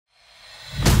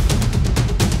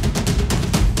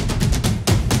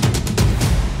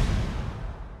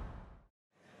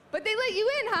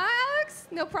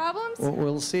No problems?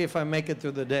 We'll see if I make it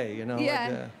through the day, you know. Yeah.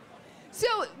 Like,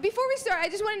 so before we start, I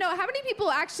just want to know how many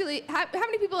people actually, how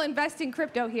many people invest in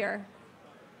crypto here?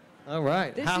 all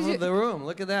right. Half of the room.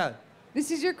 Look at that.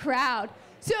 This is your crowd.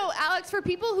 So Alex, for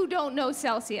people who don't know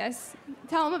Celsius,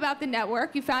 tell them about the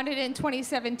network. You founded it in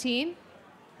 2017.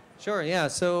 Sure, yeah.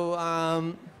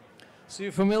 So, so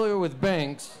you're familiar with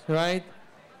banks, right?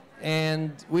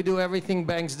 And we do everything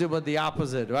banks do, but the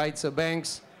opposite, right? So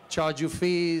banks charge you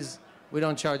fees. We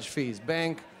don't charge fees.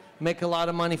 Bank make a lot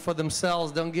of money for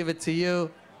themselves, don't give it to you.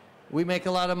 We make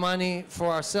a lot of money for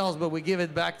ourselves, but we give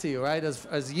it back to you, right,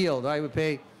 as yield, right? We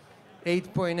pay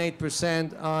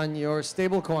 8.8% on your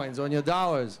stable coins, on your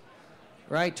dollars,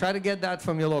 right? Try to get that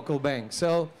from your local bank.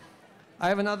 So I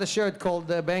have another shirt called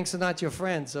Banks Are Not Your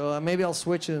Friend, so maybe I'll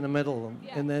switch it in the middle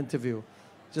in the interview,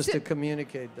 just to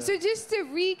communicate that. So just to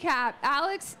recap,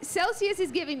 Alex, Celsius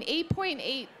is giving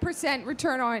 8.8%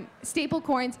 return on stable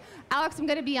coins. Alex, I'm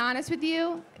going to be honest with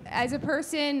you. As a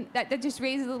person, that just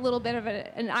raises a little bit of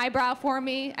an eyebrow for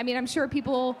me. I mean, I'm sure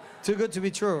people... Too good to be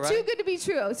true, right? Too good to be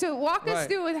true. So walk us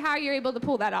through with how you're able to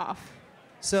pull that off.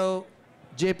 So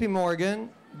JP Morgan,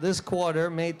 this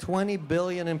quarter, made $20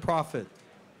 billion in profit.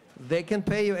 They can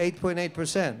pay you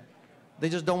 8.8%. They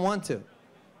just don't want to,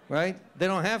 right? They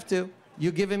don't have to.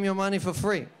 You give him your money for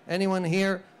free. Anyone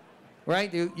here,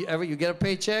 right? You get a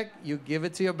paycheck, you give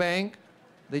it to your bank,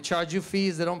 they charge you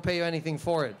fees, they don't pay you anything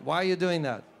for it. Why are you doing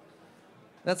that?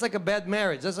 That's like a bad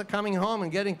marriage. That's like coming home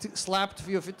and getting slapped a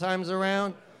few times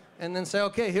around and then say,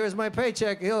 okay, here's my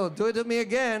paycheck. Yo, do it to me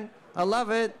again. I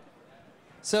love it.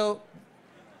 So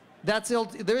there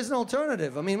is an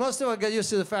alternative. I mean, most of us get used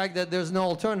to the fact that there's no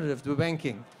alternative to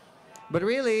banking. But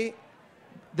really,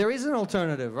 there is an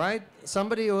alternative, right?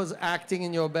 Somebody who is acting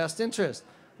in your best interest.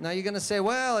 Now you're going to say,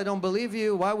 well, I don't believe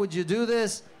you. Why would you do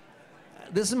this?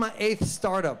 This is my 8th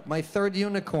startup, my 3rd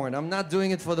unicorn. I'm not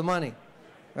doing it for the money,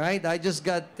 right? I just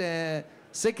got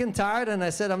sick and tired, and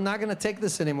I said, I'm not going to take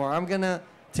this anymore. I'm going to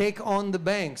take on the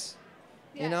banks.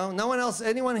 Yeah. You know, no one else,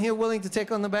 anyone here willing to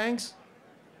take on the banks?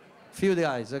 Few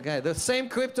guys, okay. The same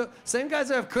guys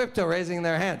that have crypto raising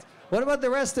their hands. What about the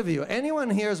rest of you? Anyone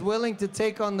here is willing to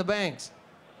take on the banks?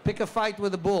 Pick a fight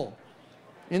with a bull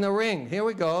in a ring. Here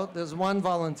we go. There's one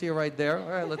volunteer right there. All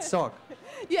right, let's talk.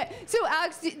 Yeah. So,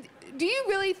 Alex, do you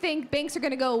really think banks are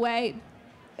going to go away?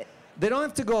 They don't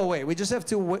have to go away. We just have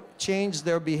to change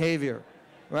their behavior,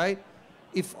 right?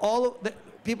 If all of the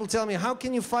people tell me, how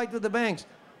can you fight with the banks?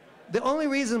 The only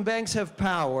reason banks have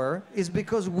power is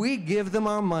because we give them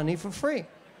our money for free.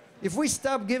 If we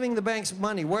stop giving the banks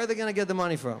money, where are they going to get the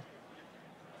money from?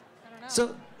 I don't know.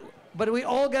 So, but we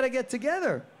all got to get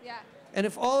together. Yeah. And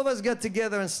if all of us get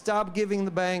together and stop giving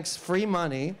the banks free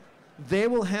money, they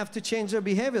will have to change their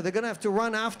behavior. They're going to have to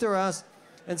run after us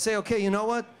and say, okay, you know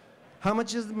what? How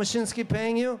much is Mashinsky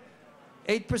paying you?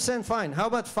 8%, fine. How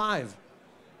about 5?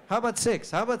 How about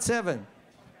 6? How about 7?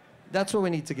 That's what we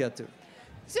need to get to.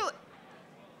 So,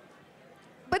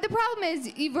 but the problem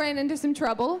is you've ran into some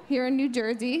trouble here in New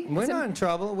Jersey. We're not in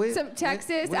trouble. Some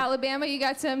Texas, Alabama, you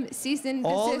got some cease and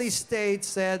desist. All these states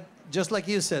said, just like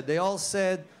you said, they all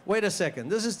said, wait a second,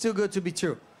 this is too good to be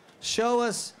true. Show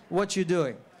us what you're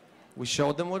doing. We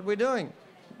showed them what we're doing.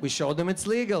 We showed them it's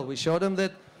legal. We showed them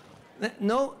that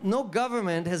no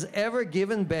government has ever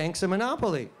given banks a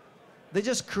monopoly. They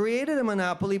just created a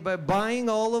monopoly by buying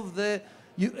all of the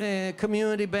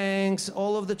community banks,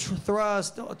 all of the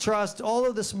trust, all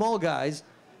of the small guys,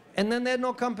 and then they had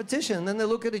no competition. And then they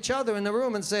look at each other in the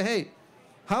room and say, hey,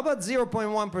 how about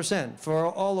 0.1% for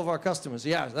all of our customers?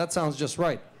 Yeah, that sounds just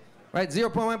right. Right,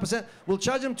 0.1%. We'll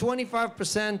charge them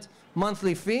 25%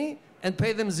 monthly fee and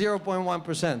pay them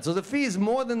 0.1%. So the fee is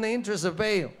more than the interest they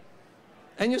pay you.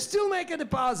 And you still make a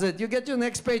deposit. You get your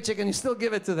next paycheck and you still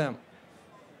give it to them.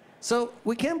 So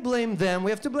we can't blame them.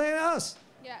 We have to blame us.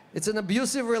 Yeah. It's an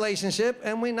abusive relationship,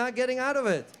 and we're not getting out of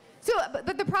it. So,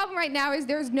 but the problem right now is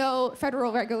there's no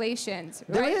federal regulations,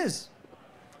 right? There is.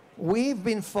 We've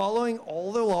been following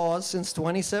all the laws since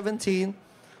 2017.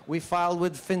 We filed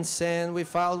with FinCEN. We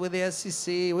filed with the SEC.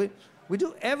 We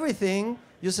do everything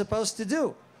you're supposed to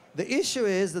do. The issue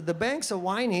is that the banks are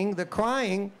whining, they're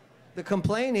crying, they're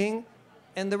complaining,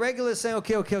 and the regulators say,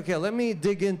 okay, let me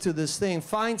dig into this thing,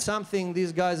 find something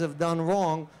these guys have done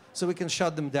wrong so we can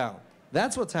shut them down.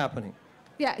 That's what's happening.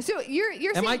 Yeah, so you're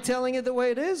saying... Am I telling it the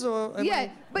way it is? Or but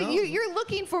no? You're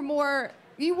looking for more...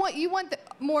 You want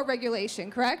more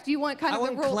regulation, correct? You want kind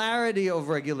of the clarity of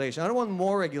regulation. I don't want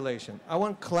more regulation. I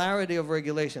want clarity of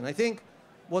regulation. I think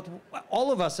what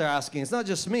all of us are asking, it's not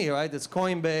just me, right? It's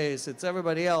Coinbase, it's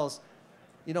everybody else.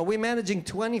 You know, we're managing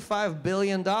 $25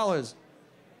 billion.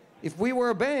 If we were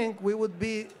a bank, we would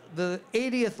be the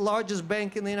 80th largest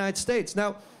bank in the United States.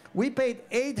 Now, we paid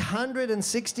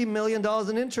 $860 million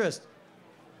in interest.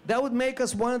 That would make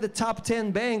us one of the top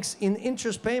 10 banks in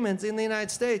interest payments in the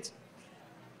United States.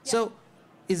 Yeah. So,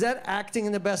 is that acting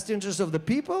in the best interest of the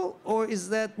people, or is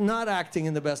that not acting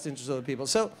in the best interest of the people?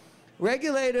 So,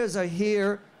 regulators are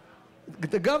here.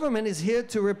 The government is here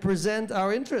to represent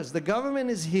our interests. The government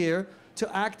is here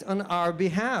to act on our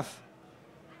behalf.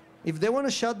 If they want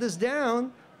to shut this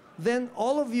down, then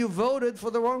all of you voted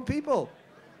for the wrong people.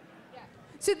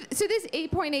 So this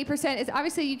 8.8% is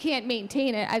obviously you can't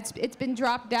maintain it. It's been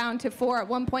dropped down to 4 at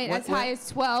one point, as high as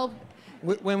 12.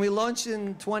 When we launched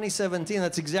in 2017,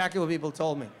 that's exactly what people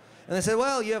told me. And they said,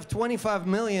 well, you have 25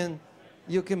 million,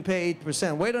 you can pay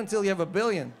 8%. Wait until you have $1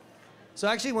 billion. So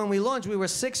actually, when we launched, we were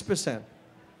 6%.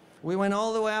 We went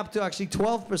all the way up to actually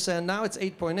 12%. Now it's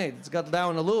 8.8. It's got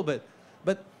down a little bit.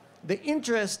 But the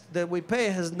interest that we pay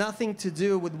has nothing to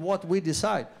do with what we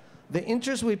decide. The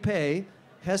interest we pay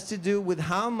has to do with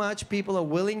how much people are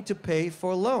willing to pay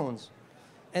for loans.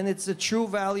 And it's the true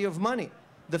value of money.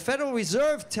 The Federal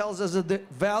Reserve tells us that the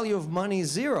value of money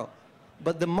is 0.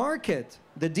 But the market,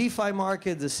 the DeFi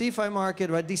market, the CeFi market,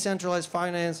 right, decentralized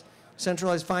finance,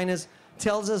 centralized finance,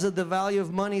 tells us that the value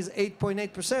of money is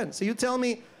 8.8%. So you tell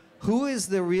me who is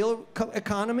the real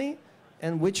economy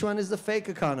and which one is the fake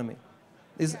economy?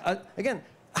 Again,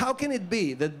 how can it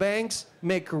be that banks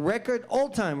make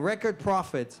all-time record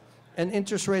profits and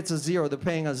interest rates are 0, they're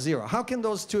paying us 0? How can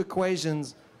those two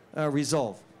equations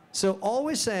resolve? So all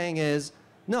we're saying is,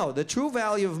 no, the true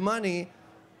value of money,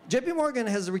 JP Morgan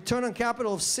has a return on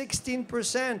capital of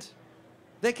 16%.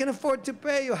 They can afford to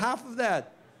pay you half of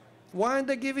that. Why aren't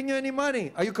they giving you any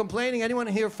money? Are you complaining? Anyone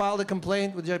here filed a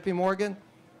complaint with JP Morgan?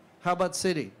 How about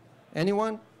Citi?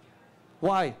 Anyone?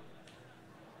 Why?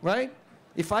 Right?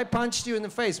 If I punched you in the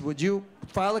face, would you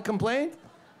file a complaint?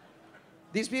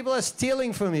 These people are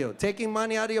stealing from you, taking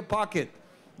money out of your pocket.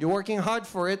 You're working hard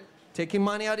for it, taking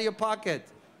money out of your pocket.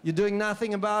 You're doing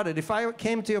nothing about it. If I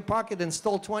came to your pocket and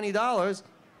stole $20,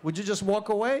 would you just walk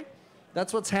away?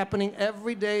 That's what's happening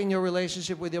every day in your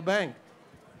relationship with your bank.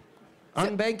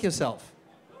 Unbank yourself.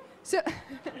 So,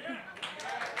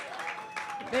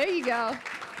 there you go.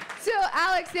 So,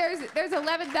 Alex, there's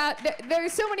 11,000.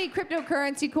 There's so many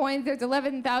cryptocurrency coins. There's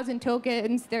 11,000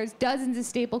 tokens. There's dozens of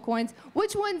stable coins.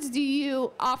 Which ones do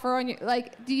you offer on your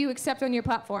do you accept on your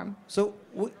platform? So,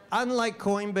 unlike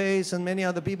Coinbase and many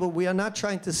other people, we are not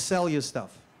trying to sell you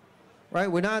stuff, right?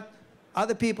 We're not.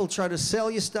 Other people try to sell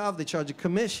you stuff. They charge you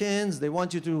commissions. They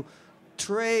want you to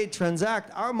trade,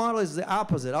 transact. Our model is the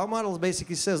opposite. Our model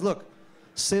basically says, look,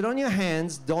 sit on your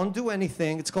hands. Don't do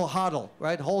anything. It's called HODL,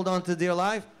 right? Hold on to dear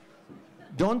life.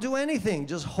 Don't do anything.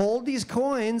 Just hold these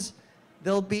coins.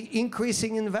 They'll be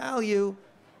increasing in value,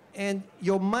 and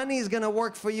your money is going to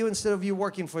work for you instead of you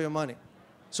working for your money.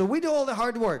 So we do all the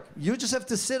hard work. You just have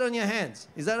to sit on your hands.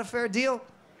 Is that a fair deal?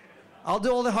 I'll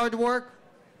do all the hard work.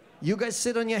 You guys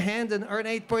sit on your hand and earn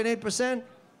 8.8%?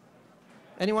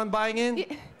 Anyone buying in? Yeah.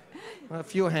 A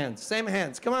few hands. Same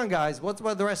hands. Come on, guys. What's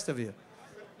about the rest of you?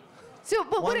 So,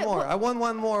 but one more. I want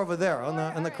one more over there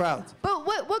on the crowd. But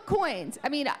what coins? I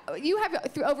mean, you have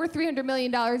over $300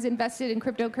 million invested in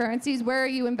cryptocurrencies. Where are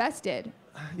you invested?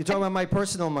 You're talking about my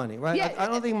personal money, right? Yeah. I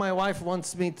don't think my wife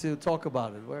wants me to talk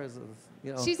about it. Where is it?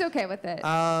 You know. She's okay with it.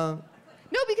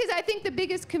 No, because I think the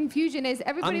biggest confusion is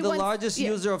everybody I'm the largest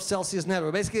user of Celsius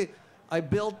Network. Basically, I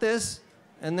built this,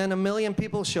 and then 1 million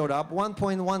people showed up,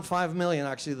 1.15 million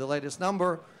actually, the latest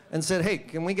number, and said, hey,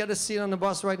 can we get a seat on the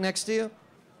bus right next to you?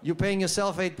 You're paying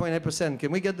yourself 8.8%.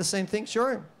 Can we get the same thing?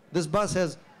 Sure. This bus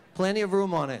has plenty of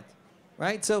room on it,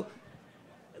 right? So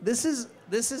this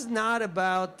is not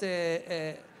about,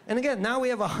 and again, now we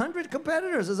have 100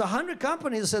 competitors. There's 100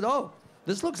 companies that said, oh,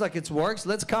 this looks like it works.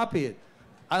 Let's copy it.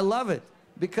 I love it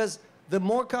because the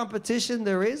more competition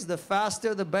there is, the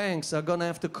faster the banks are going to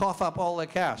have to cough up all their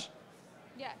cash.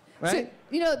 Yeah. Right?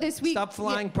 So, this week... Stop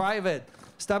flying private.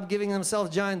 Stop giving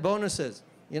themselves giant bonuses,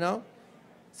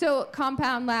 So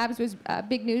Compound Labs was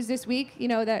big news this week.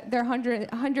 That their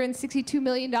 $162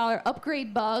 million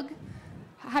upgrade bug,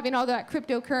 having all that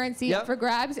cryptocurrency up for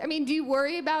grabs. I mean, do you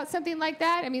worry about something like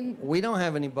that? I mean, we don't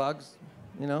have any bugs.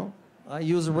 I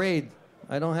use RAID.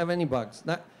 I don't have any bugs.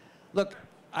 Look,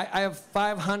 I have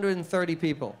 530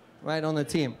 people right on the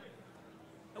team.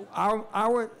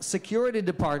 Our security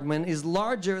department is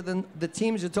larger than the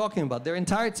teams you're talking about. Their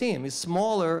entire team is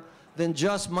smaller than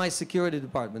just my security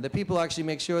department. The people actually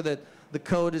make sure that the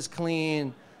code is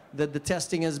clean, that the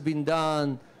testing has been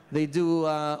done. They do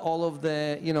all of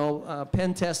the,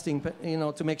 pen testing,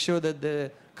 to make sure that the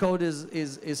code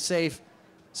is safe.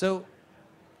 So,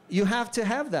 you have to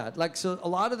have that. Like, so a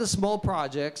lot of the small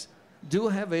projects do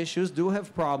have issues, do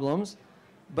have problems,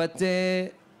 but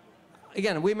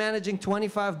again, we're managing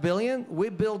 25 billion. We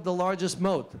build the largest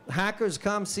moat. Hackers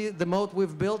come see the moat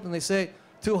we've built and they say,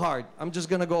 too hard, I'm just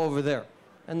gonna go over there.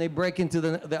 And they break into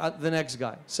the next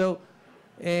guy. So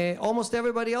almost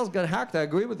everybody else got hacked, I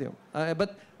agree with you.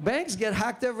 But banks get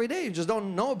hacked every day, you just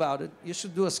don't know about it. You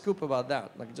should do a scoop about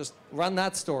that. Like, just run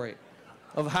that story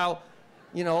of how,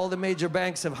 you know, all the major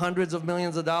banks have hundreds of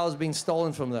millions of dollars being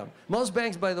stolen from them. Most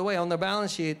banks, by the way, on their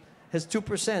balance sheet has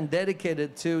 2%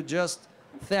 dedicated to just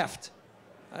theft.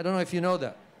 I don't know if you know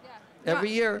that. Yeah.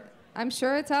 Every year. I'm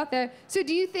sure it's out there. So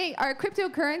do you think, are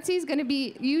cryptocurrencies going to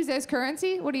be used as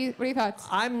currency? What are your thoughts?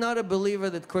 I'm not a believer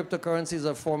that cryptocurrencies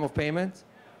are a form of payment.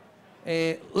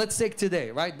 Let's take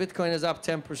today, right? Bitcoin is up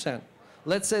 10%.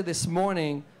 Let's say this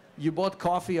morning you bought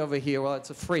coffee over here. Well,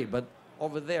 it's free, but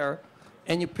over there,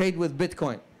 and you paid with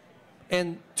Bitcoin.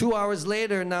 And 2 hours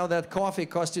later, now that coffee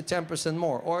costs you 10%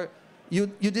 more. Or you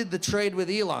did the trade with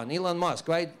Elon Musk,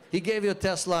 right? He gave you a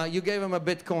Tesla, you gave him a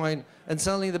Bitcoin, and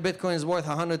suddenly the Bitcoin is worth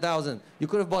 100,000. You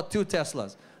could have bought 2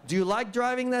 Teslas. Do you like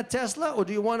driving that Tesla, or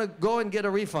do you want to go and get a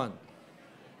refund?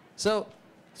 So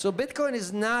Bitcoin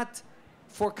is not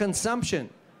for consumption.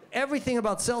 Everything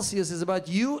about Celsius is about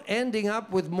you ending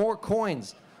up with more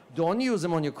coins. Don't use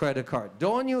them on your credit card.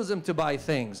 Don't use them to buy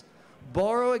things.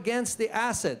 Borrow against the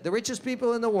asset. The richest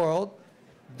people in the world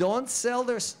don't sell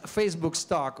their Facebook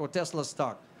stock or Tesla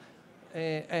stock.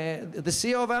 The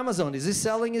CEO of Amazon, is he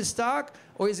selling his stock,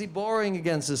 or is he borrowing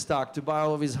against his stock to buy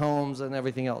all of his homes and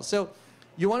everything else? So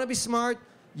you want to be smart.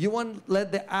 You want to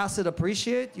let the asset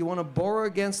appreciate. You want to borrow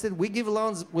against it. We give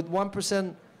loans with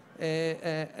 1%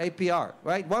 APR,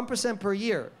 right? 1% per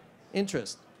year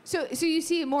interest. So you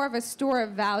see more of a store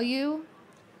of value?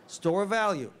 Store of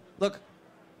value. Look,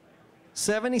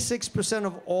 76%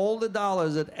 of all the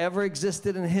dollars that ever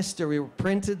existed in history were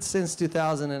printed since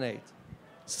 2008.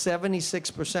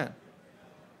 76%.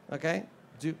 Okay?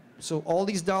 So all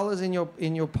these dollars in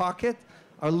your pocket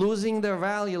are losing their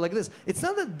value like this. It's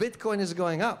not that Bitcoin is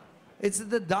going up. It's that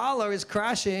the dollar is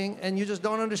crashing and you just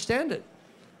don't understand it.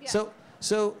 Yeah.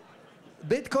 So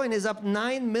Bitcoin is up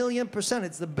 9 million %.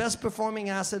 It's the best performing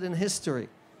asset in history.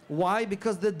 Why?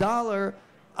 Because the dollar,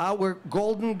 our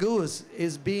golden goose,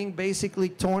 is being basically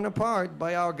torn apart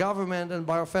by our government and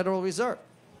by our Federal Reserve.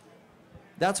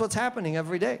 That's what's happening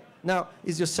every day. Now,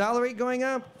 is your salary going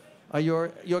up? Are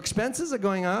your expenses are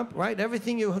going up, right?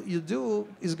 Everything you do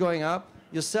is going up.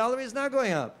 Your salary is not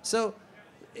going up. So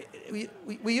it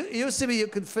used to be you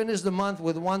could finish the month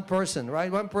with one person,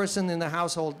 right? One person in the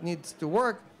household needs to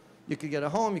work. You could get a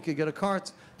home, you could get a car.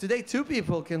 Today, two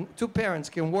parents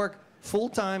can work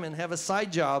full-time and have a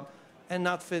side job and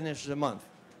not finish the month.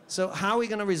 So how are we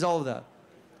going to resolve that?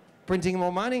 Printing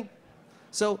more money?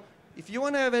 So if you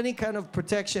want to have any kind of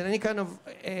protection, any kind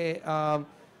of,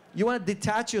 you want to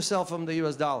detach yourself from the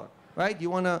US dollar, right? You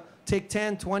want to take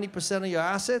 10, 20% of your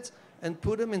assets and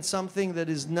put them in something that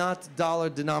is not dollar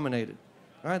denominated.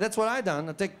 All right, that's what I've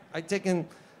done.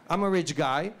 I'm a rich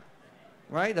guy,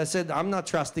 right? I said, I'm not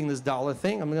trusting this dollar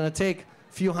thing. I'm going to take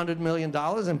a few $100 million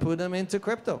and put them into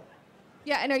crypto.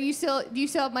 Yeah, and do you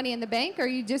still have money in the bank, or are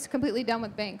you just completely done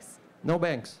with banks? No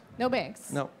banks. No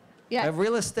banks? No. Yeah. I have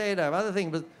real estate, I have other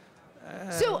things, but...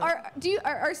 So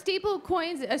are stable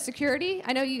coins a security?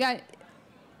 I know you got...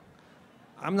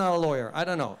 I'm not a lawyer. I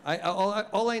don't know.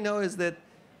 All I know is that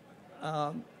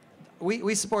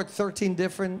we support 13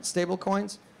 different stable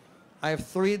coins. I have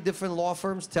 3 different law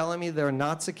firms telling me they're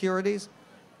not securities.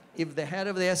 If the head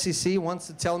of the SEC wants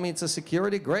to tell me it's a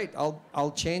security, great.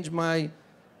 I'll change my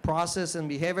process and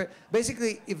behavior.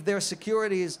 Basically, if they're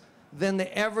securities, then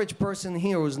the average person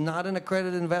here who's not an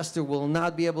accredited investor will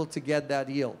not be able to get that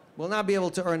yield, will not be able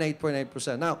to earn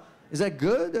 8.8%. Now, is that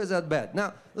good or is that bad?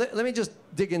 Now, let me just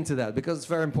dig into that because it's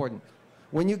very important.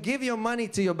 When you give your money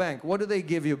to your bank, what do they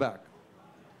give you back?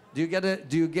 Do you get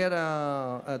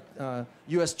a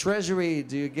U.S. Treasury?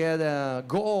 Do you get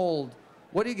gold?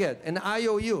 What do you get? An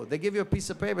IOU. They give you a piece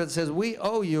of paper that says, we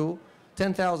owe you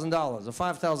 $10,000 or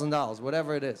 $5,000,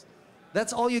 whatever it is.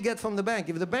 That's all you get from the bank.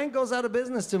 If the bank goes out of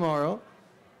business tomorrow,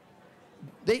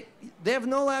 they have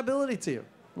no liability to you.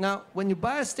 Now, when you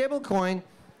buy a stable coin,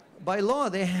 by law,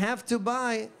 they have to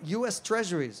buy U.S.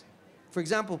 Treasuries. For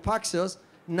example, Paxios,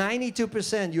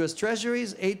 92% U.S.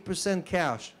 Treasuries, 8%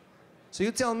 cash. So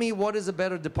you tell me what is a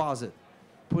better deposit?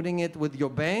 Putting it with your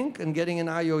bank and getting an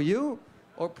IOU,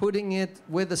 or putting it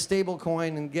with a stable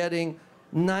coin and getting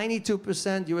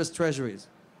 92% U.S. Treasuries?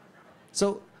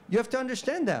 So you have to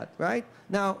understand that, right?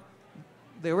 Now,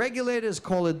 the regulators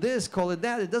call it this, call it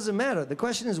that. It doesn't matter. The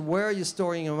question is, where are you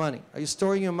storing your money? Are you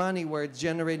storing your money where it's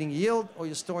generating yield, or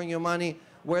you're storing your money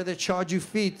where they charge you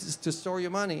fees to store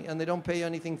your money and they don't pay you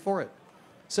anything for it?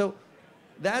 So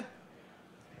that,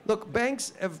 look,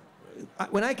 banks have,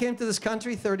 when I came to this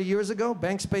country 30 years ago,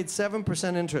 banks paid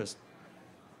 7% interest.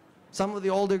 Some of the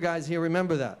older guys here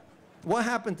remember that. What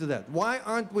happened to that? Why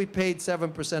aren't we paid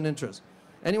 7% interest?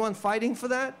 Anyone fighting for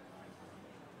that?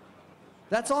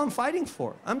 That's all I'm fighting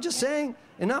for. I'm just saying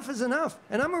enough is enough.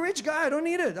 And I'm a rich guy. I don't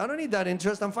need it. I don't need that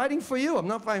interest. I'm fighting for you. I'm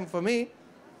not fighting for me.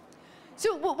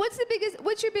 So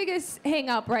what's your biggest hang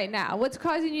up right now? What's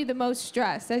causing you the most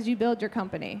stress as you build your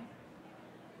company?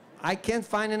 I can't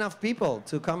find enough people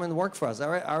to come and work for us.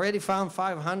 I already found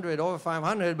 500, over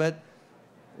 500, but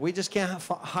we just can't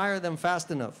hire them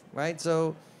fast enough, right?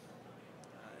 So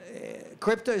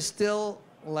crypto is still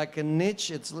like a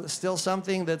niche. It's still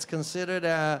something that's considered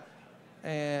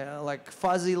like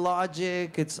fuzzy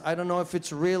logic. I don't know if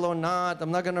it's real or not.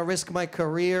 I'm not going to risk my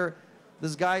career.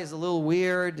 This guy is a little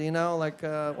weird, you know, like,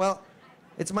 well,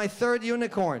 it's my third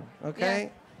unicorn,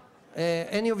 okay? Yeah.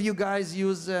 Any of you guys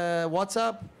use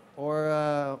WhatsApp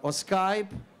or Skype?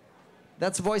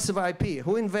 That's voice of IP.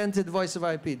 Who invented voice of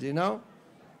IP? Do you know?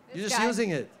 You're just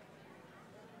using it.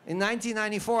 In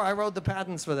 1994, I wrote the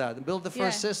patents for that and built the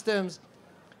first systems.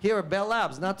 Here at Bell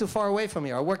Labs, not too far away from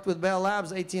here. I worked with Bell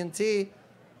Labs, AT&T,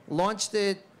 launched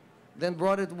it, then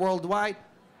brought it worldwide.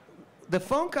 The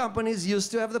phone companies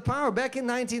used to have the power. Back in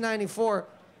 1994,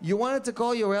 you wanted to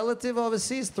call your relative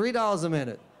overseas, $3 a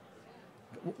minute.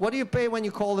 What do you pay when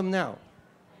you call them now?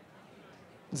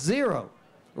 0,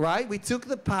 right? We took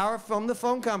the power from the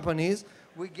phone companies.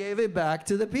 We gave it back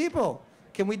to the people.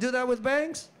 Can we do that with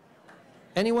banks?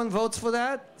 Anyone votes for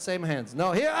that? Same hands.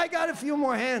 No, here, I got a few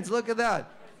more hands. Look at that.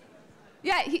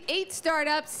 Yeah, 8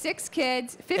 startups, 6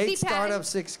 kids, 50 patents. 8 startups,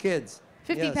 6 kids.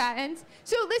 50 patents.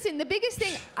 So listen, the biggest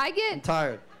thing I get. I'm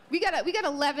tired. We got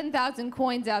 11,000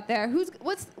 coins out there.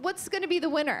 What's going to be the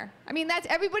winner? I mean, that's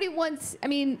everybody wants. I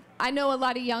mean, I know a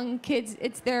lot of young kids.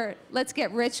 It's their let's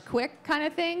get rich quick kind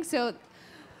of thing. So,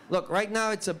 look, right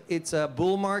now it's a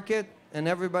bull market, and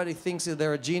everybody thinks that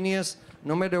they're a genius.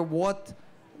 No matter what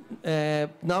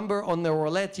number on the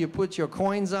roulette you put your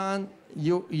coins on,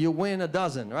 you win a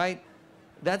dozen, right?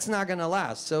 That's not going to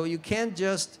last. So you can't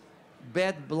just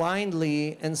bet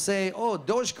blindly and say, oh,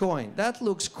 Dogecoin, that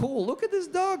looks cool. Look at this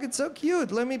dog. It's so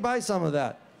cute. Let me buy some of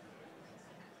that.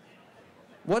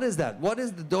 What is that? What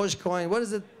is the Dogecoin? What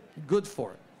is it good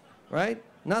for? Right?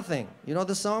 Nothing. You know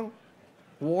the song?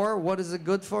 War, what is it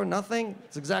good for? Nothing.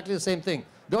 It's exactly the same thing.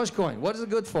 Dogecoin, what is it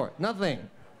good for? Nothing.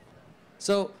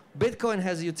 So Bitcoin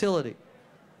has utility.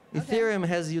 Ethereum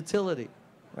has utility.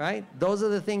 Right? Those are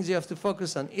the things you have to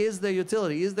focus on. Is there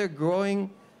utility? Is there growing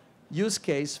use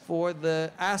case for the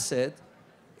asset?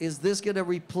 Is this going to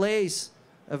replace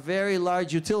a very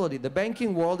large utility? The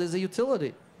banking world is a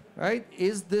utility, right?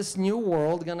 Is this new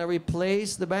world going to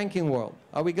replace the banking world?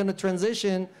 Are we going to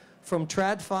transition from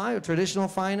TradFi or traditional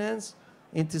finance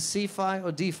into CFI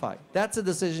or DeFi? That's a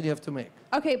decision you have to make.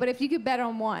 Okay, but if you could bet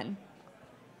on one.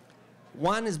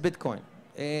 One is Bitcoin.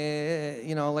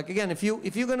 You know, like again, if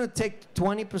you're going to take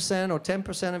 20% or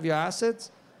 10% of your assets,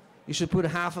 you should put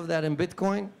half of that in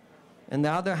Bitcoin, and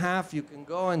the other half you can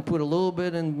go and put a little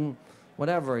bit in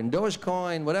whatever, in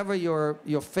Dogecoin, whatever your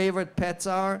favorite pets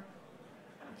are.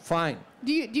 Fine.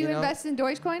 Do you invest in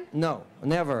Dogecoin? No,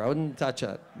 never. I wouldn't touch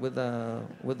that with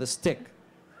a stick.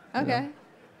 Okay. You know?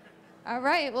 All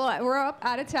right. Well, we're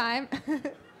out of time.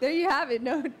 There you have it.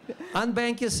 No.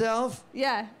 Unbank yourself.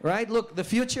 Yeah. Right. Look, the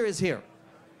future is here.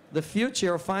 The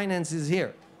future of finance is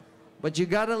here. But you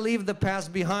got to leave the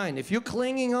past behind. If you're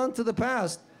clinging on to the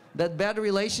past, that bad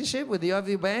relationship with the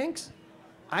other banks,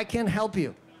 I can't help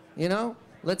you. You know?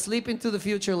 Let's leap into the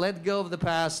future, let go of the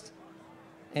past,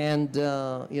 and,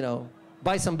 you know,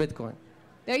 buy some Bitcoin.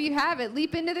 There you have it.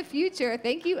 Leap into the future.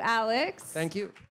 Thank you, Alex. Thank you.